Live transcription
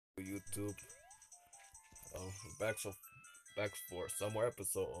YouTube. Back so back for some more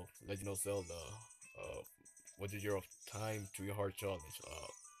episode of Legend of Zelda. Uh, what is your time 3 heart challenge?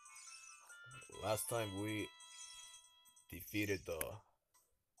 Last time we defeated the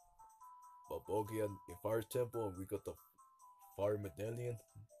Babogian in Fire Temple and we got the Fire Medallion.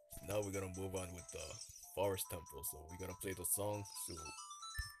 Now we're gonna move on with the Forest Temple. So we're gonna play the song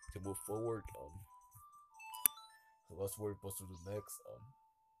to move forward. So that's what we're supposed to do next.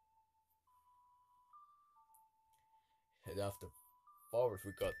 And after Forest,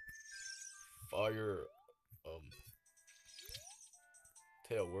 we got Fire. Um,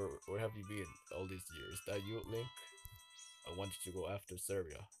 Tail, where have you been all these years? Is that you, Link? I wanted to go after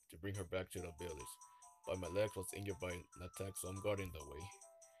Saria to bring her back to the village, but my leg was injured by an attack, so I'm guarding the way.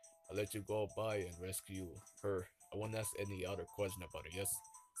 I let you go by and rescue her. I won't ask any other question about it. Yes,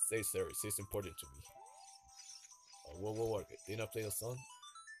 say Saria. She's important to me. Whoa. Didn't I play the song?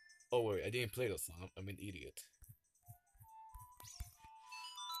 Oh wait, I didn't play the song. I'm an idiot.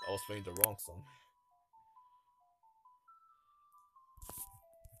 I was playing the wrong song.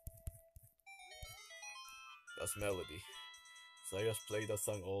 That's melody. So I just play that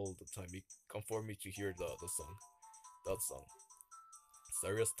song all the time. It come for me to hear the song. That song.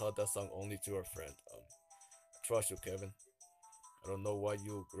 Sarius taught that song only to her friend. I trust you, Kevin. I don't know why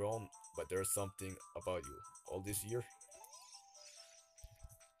you grown, but there's something about you. All this year,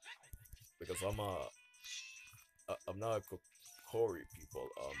 because I'm not a Corey people.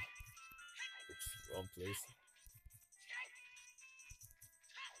 Oops, wrong place.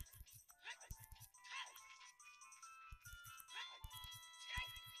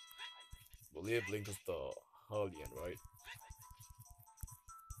 Believe Link is the Hellion, right?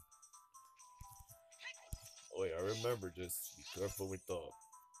 Oh yeah, I remember. Just be careful with the.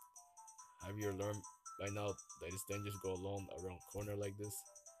 Have you learned by now that it's dangerous to go alone around corner like this?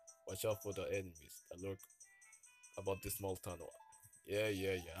 Watch out for the enemies that lurk about this small tunnel. Yeah.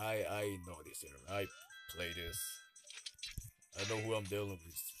 I know this. I play this. I know who I'm dealing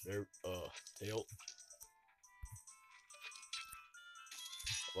with. Very tail.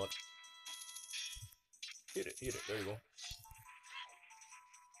 What? Hit it. There you go.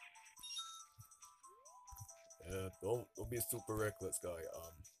 Don't be super reckless, guy.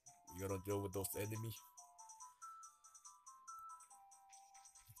 You gotta deal with those enemies.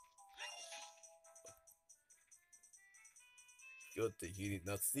 Good thing he did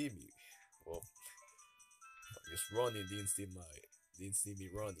not see me. Well, I'm just running. Didn't see me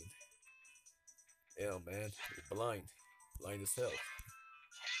running. Yeah, man, you're blind as hell.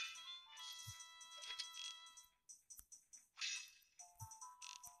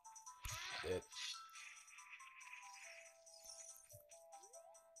 Dead.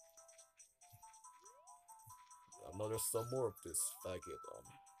 I know there's some more of this faggot.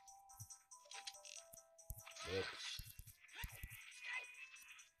 Yep.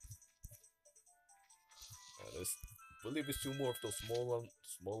 There's, I believe it's two more of those small one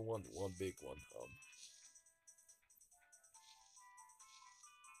big one.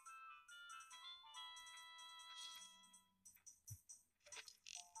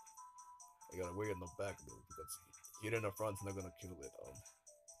 I gotta wait in the back though because hitting in the front's not gonna kill it.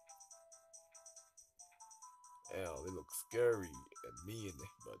 Yeah, they look scary and mean,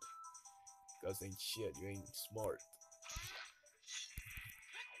 but guys ain't shit. You ain't smart.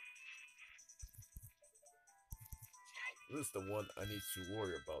 This is the one I need to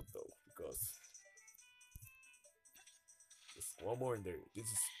worry about though because there's one more in there. This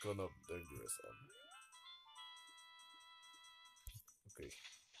is kind of dangerous. Okay.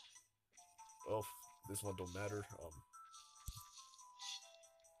 Oh, this one don't matter.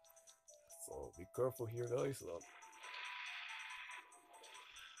 So be careful here, guys. Go.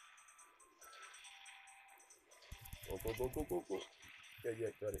 Yeah,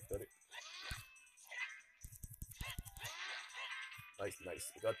 got it.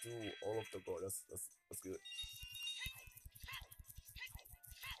 Nice. We got through all of the goal. That's good.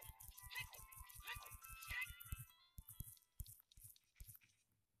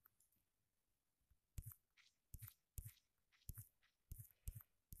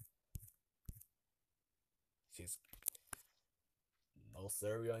 She's no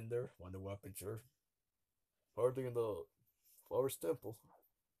Saria in there. Wonder weapon, sure. Hardly in the Forest Temple,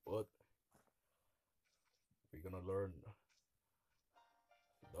 but we're gonna learn.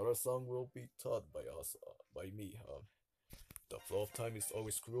 Another song will be taught by us, by me. The flow of time is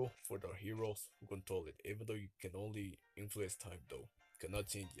always cruel for the heroes who control it. Even though you can only influence time, though, you cannot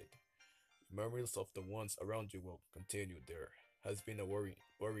change it. Memories of the ones around you will continue. There has been a worrying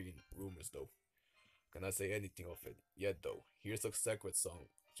rumors, though. Cannot say anything of it yet, though. Here's a sacred song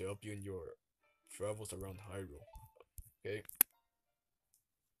to help you in your travels around Hyrule. Okay.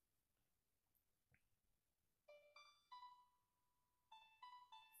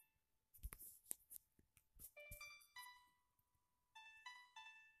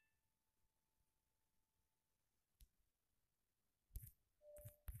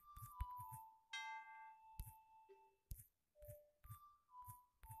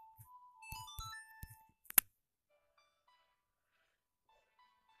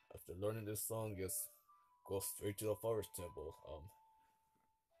 After learning this song, just go straight to the forest temple.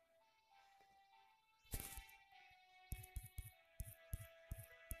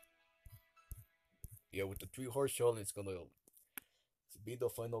 Yeah, with the three horse challenge, it's gonna be the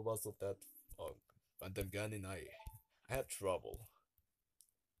final boss of that Phantom Ganon. I had trouble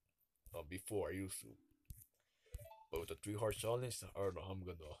before I used to, but with the three horse challenge, I don't know how I'm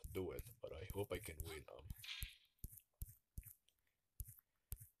gonna do it, but I hope I can win.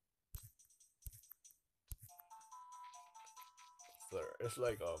 So it's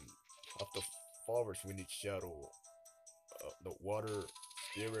like after forest we need shadow, the water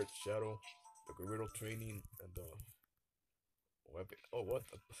spirit shadow, the gorilla training, and the weapon. Oh, what?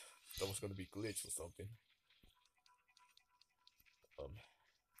 That was gonna be glitch or something. Um,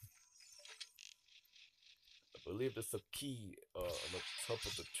 I believe there's a key on the top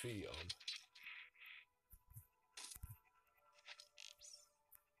of the tree.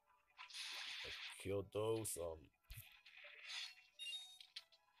 Kill those.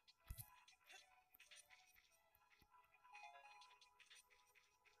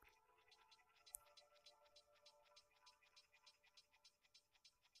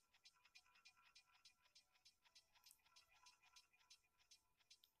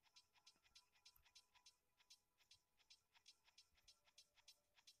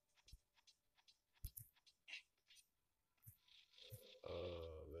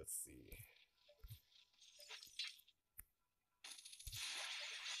 Let's see.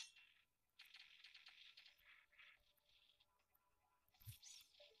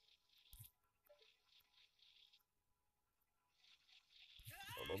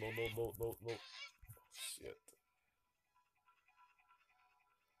 Oh, no, no, no, no, no, no. Shit.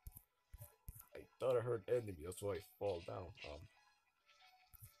 I thought I heard enemy. That's why I fall down.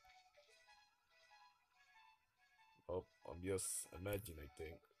 Oh, I'm just imagining. I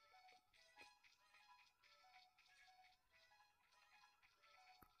think.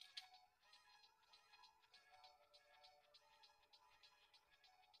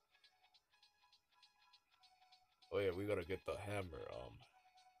 Oh yeah, we gotta get the hammer.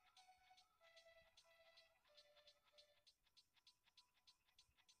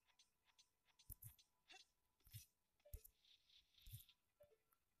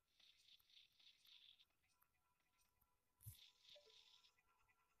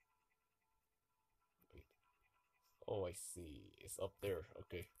 Wait. Oh, I see. It's up there.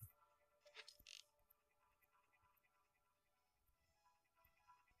 Okay.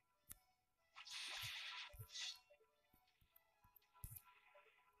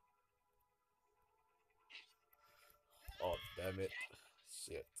 Oh, damn it.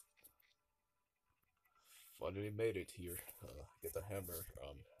 Shit. Finally made it here. Get the hammer.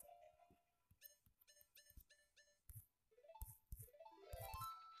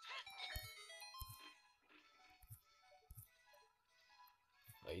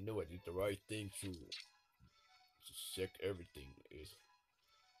 I know I did the right thing to check everything. Is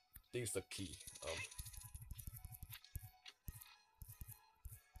things the key.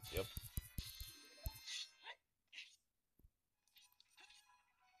 Yep.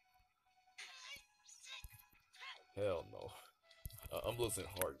 Hell no. I'm losing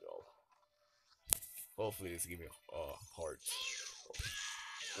heart, y'all. Hopefully, it's giving me heart.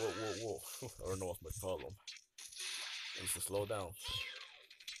 Whoa, whoa, whoa. I don't know what's my problem. I need to slow down.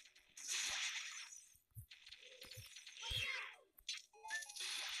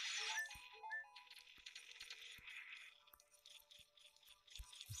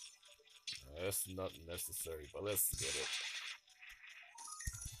 That's not necessary, but let's get it.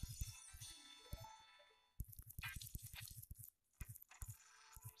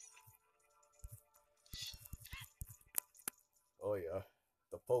 Oh yeah,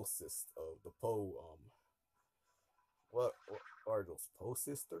 the post the po what are those post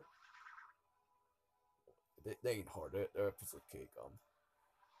sister? They ain't hard. They're a piece of cake.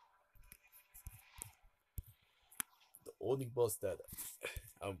 The only boss that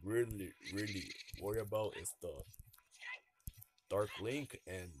I'm really worried about is the Dark Link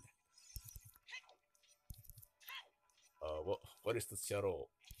and what is the shadow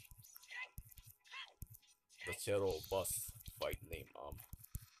boss fight name?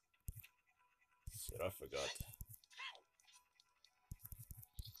 Shit, I forgot.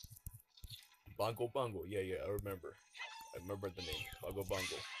 Bongo Bongo. Yeah, yeah, I remember. I remember the name. Bongo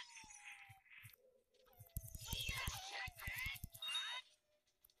Bongo.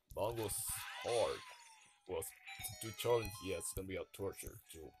 Bongo's hard. Well, to challenge, yeah, it's gonna be a torture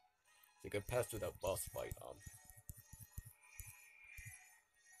to get past to that boss fight.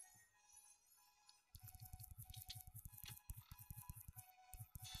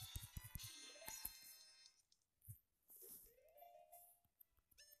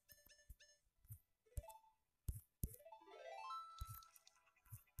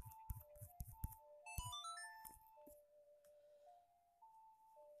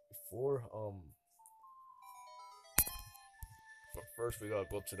 Before first we gotta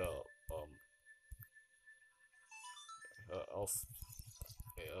go to the also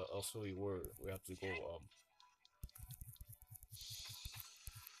yeah, I'll show you where we have to go.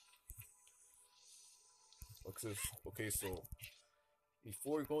 Okay, okay, so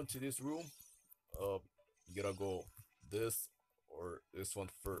before we go into this room, you gotta go this or this one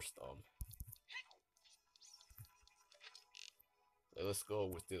first. Let's go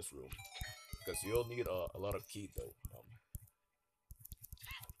with this room because you'll need a lot of key though.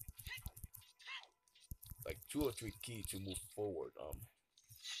 Like 2 or 3 key to move forward.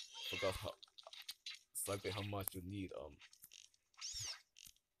 Forgot how exactly how much you need.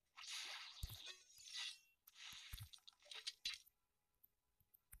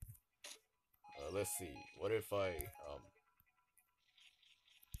 Let's see. What if I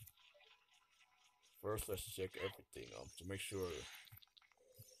first let's check everything to make sure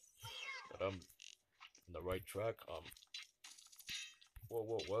that I'm on the right track. Whoa,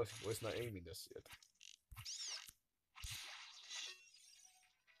 whoa, what? Where's not aiming this yet?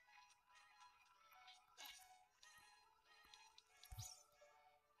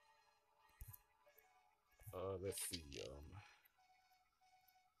 Let's see.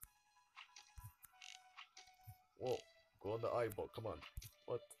 Whoa, go on the eyeball. Come on.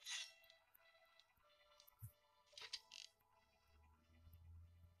 What?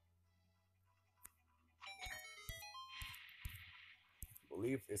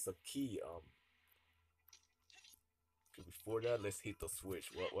 Believe it's a key. Before that, let's hit the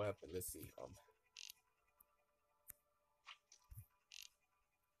switch. What happened? Let's see.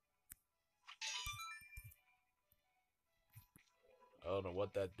 I don't know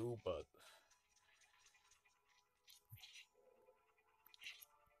what that do, but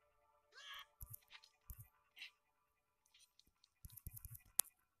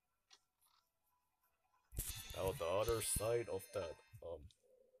now the other side of that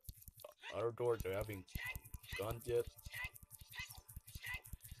other door, they're having guns yet.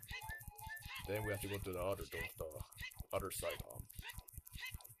 Then we have to go to the other door, the other side.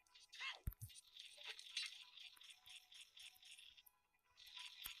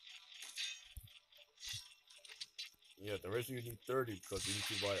 Yeah, the rest you need 30 because you need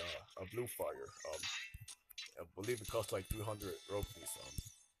to buy a blue fire. I believe it costs like 300 rupees.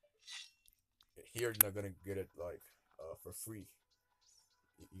 Here you're not gonna get it like for free.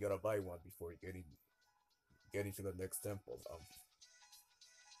 You gotta buy one before you get into the next temple.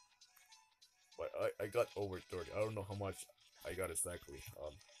 But I got over 30. I don't know how much I got exactly.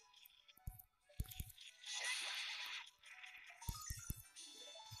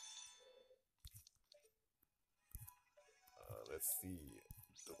 Let's see.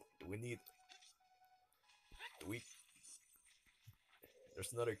 Do we need? Do we?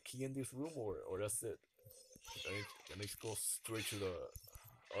 There's another key in this room, or that's it? Then let's go straight to the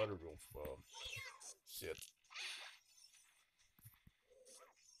other room. Shit.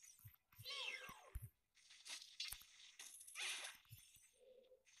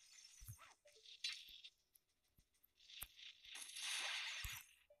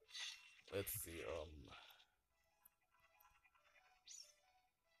 Let's see.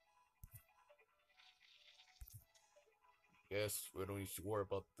 Guess we don't need to worry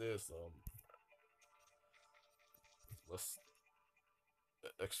about this. Let's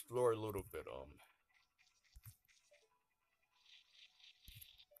explore a little bit.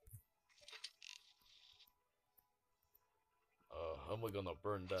 How am I gonna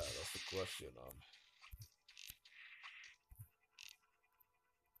burn that? That's the question.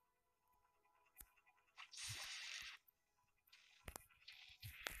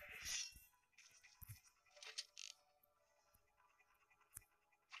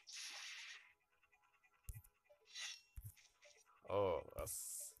 Oh,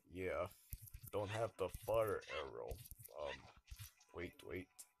 that's yeah. Don't have the fire arrow. Wait, wait.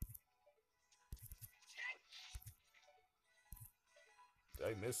 Did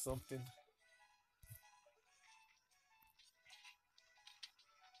I miss something?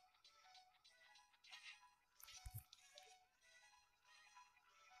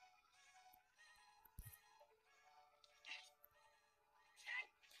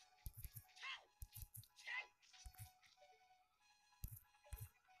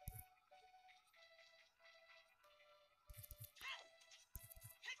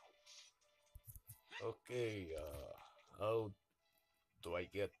 Okay, how do I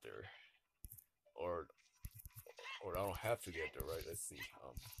get there? Or or I don't have to get there, right? Let's see.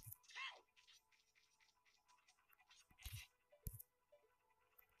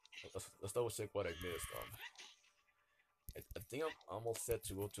 Let's double check what I missed. I think I'm almost set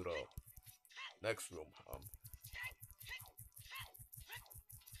to go to the next room.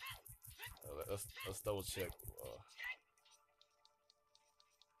 Let's double check.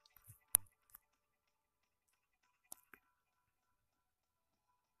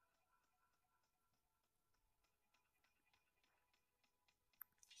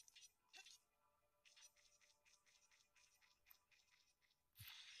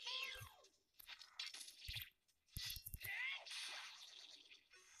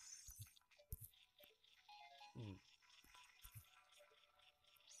 Hmm,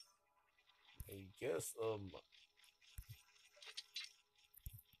 I guess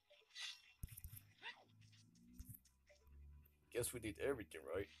guess we did everything,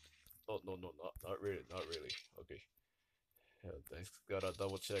 right? Oh no, no, not really, not really. Okay, yeah, thanks. Gotta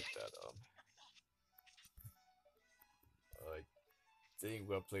double check that. I think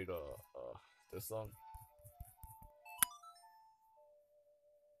we played this song.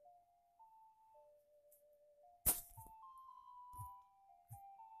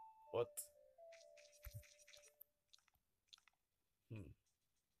 What? Hmm.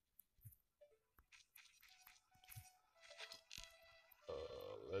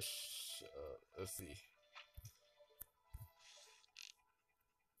 Let's see.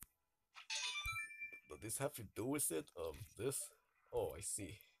 Does this have to do with it? This? Oh, I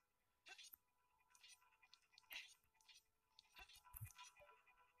see.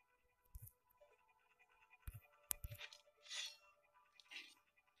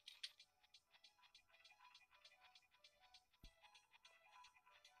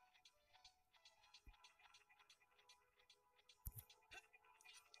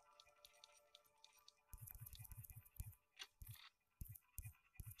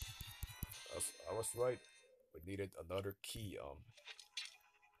 I was right. We needed another key.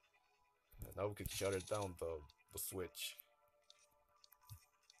 And now we can shut it down the switch.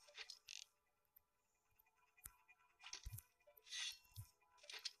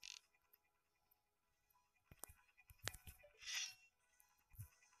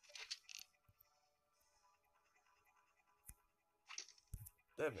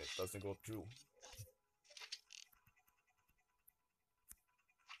 Damn it, doesn't go through.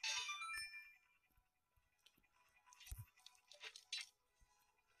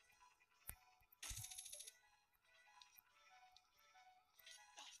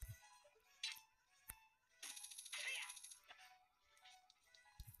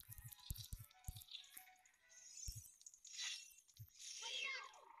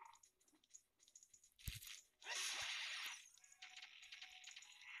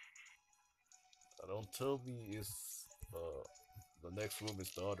 Don't tell me it's the next room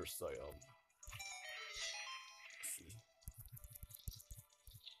is the other side. Let's see.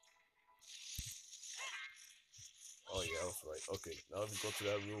 Oh yeah, I was right. Okay, now we go to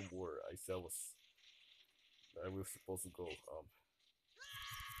that room where I said was that we were supposed to go.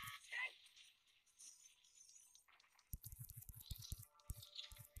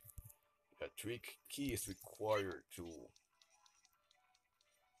 Yeah, three keys required to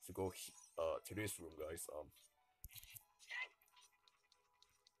go to this room, guys.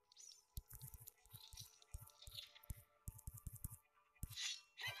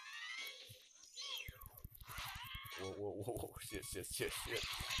 Whoa, whoa, whoa, whoa. Shit, shit, shit, shit.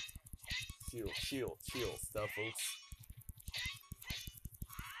 Chill, chill, chill. Stop, folks.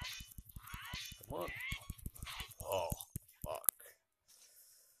 Come on. Oh, fuck.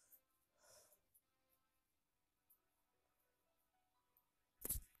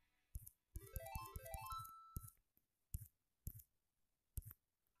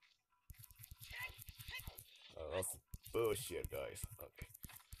 That's bullshit, guys. Okay,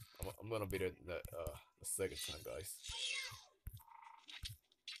 I'm gonna beat it the second time, guys.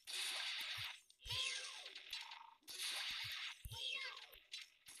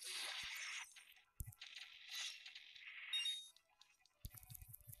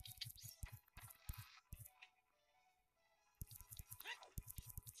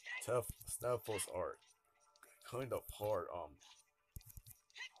 Tough snapballs are kind of hard.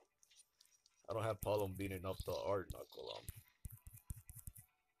 I don't have problem beating up the art knuckle.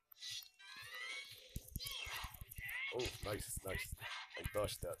 Oh, nice, nice. I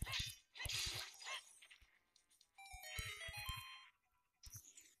dodged that.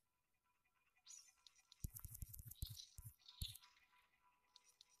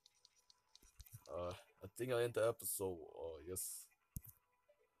 think I end the episode. Just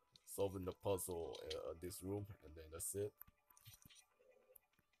solving the puzzle in this room, and then that's it.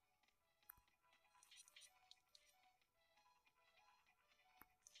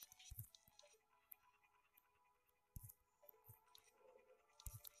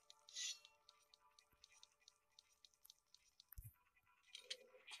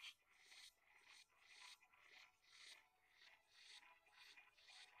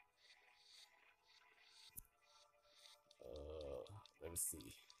 Let me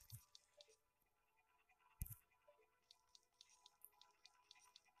see.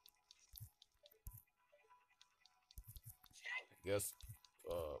 I guess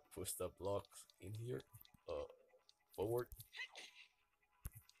push the block in here. Forward.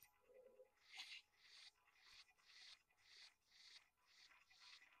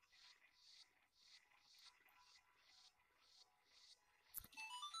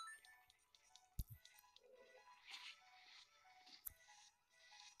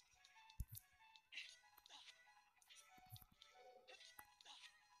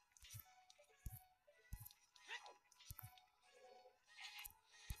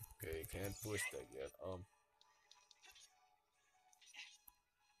 Okay, can't push that yet.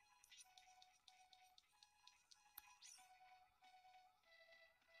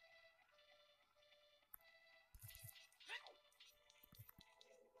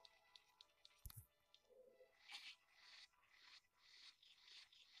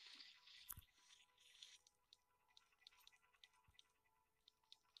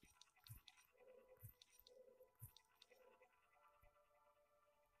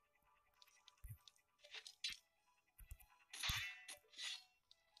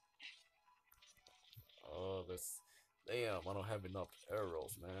 Let's. Damn, I don't have enough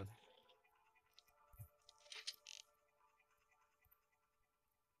arrows, man.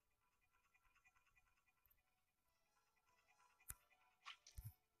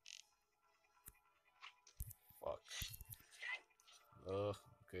 Fuck.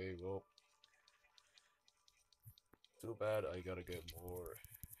 Okay, well. Too bad I gotta get more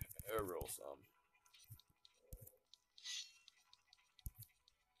arrows.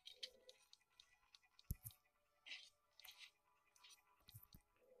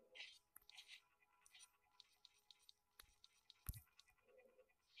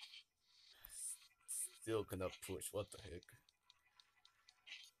 Still cannot push. What the heck?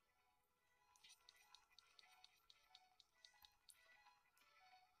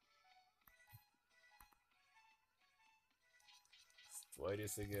 Let's try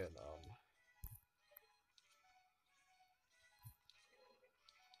this again.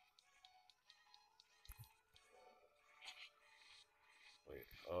 Wait.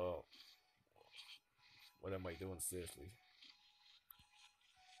 What am I doing? Seriously.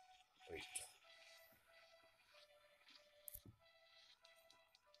 Wait.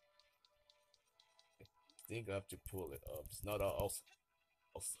 I think I have to pull it up. It's not. I'll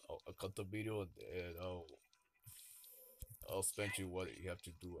cut the video and I'll spend you what you have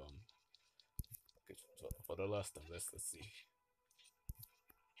to do. Okay, so for the last time, let's see.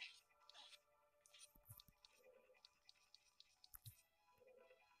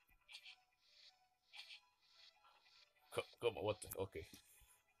 Come on, what the? Okay,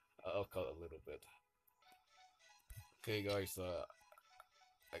 I'll cut a little bit. Okay, guys.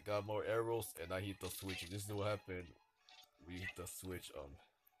 I got more arrows and I hit the switch. This is what happened. We hit the switch.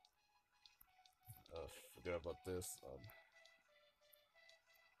 Forget about this.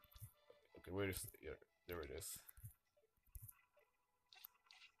 Okay, where is? Yeah, there it is.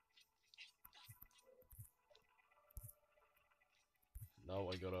 Now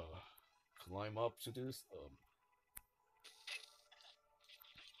I gotta climb up to this.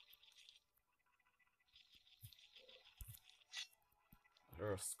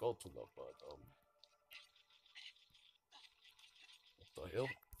 Her skull to up, but what the hell?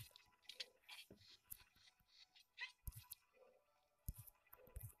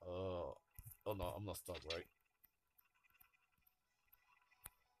 Oh no, I'm not stuck, right?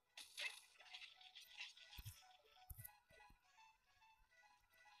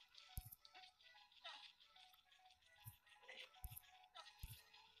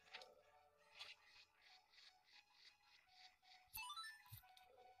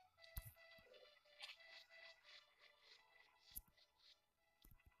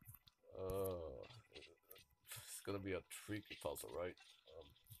 It's gonna be a tricky puzzle, right?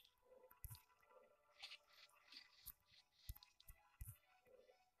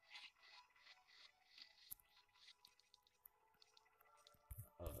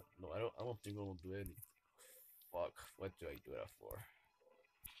 No, I don't think I'm gonna do anything. Fuck, what do I do that for?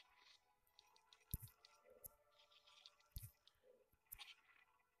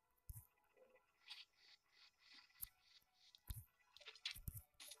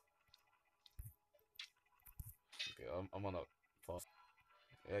 I'm on a pause.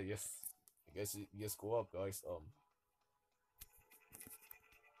 Yeah, yes. I guess you just go up, guys.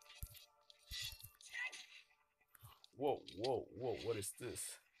 Whoa, whoa, whoa! What is this?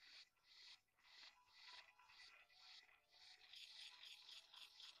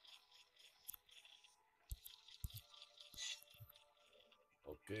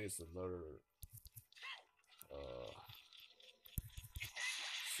 Okay, it's another. Uh,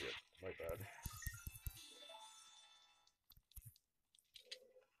 shit. My bad.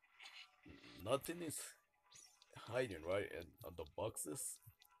 Nothing is hiding, right? And on the boxes.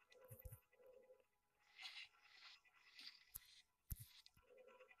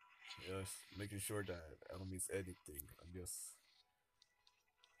 Yes, making sure that I don't miss anything. I'm just.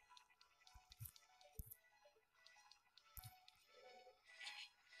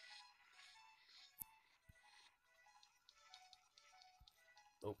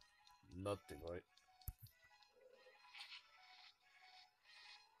 Nope. Nothing, right?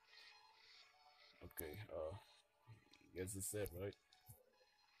 Okay. Guess it's it, right?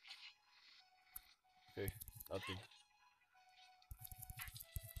 Okay. Nothing.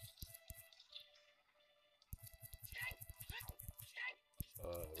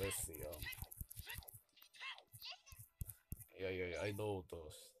 Let's see. Yeah, yeah, yeah. I know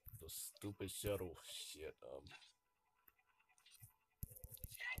the stupid shuttle shit.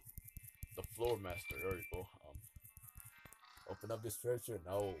 The floor master. There you go. Open up this treasure and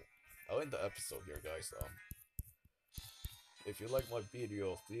I'll end the episode here, guys. If you like my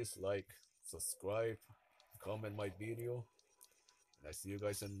video, please like, subscribe, comment my video, and I see you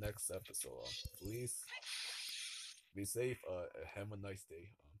guys in the next episode. Please be safe. Have a nice day.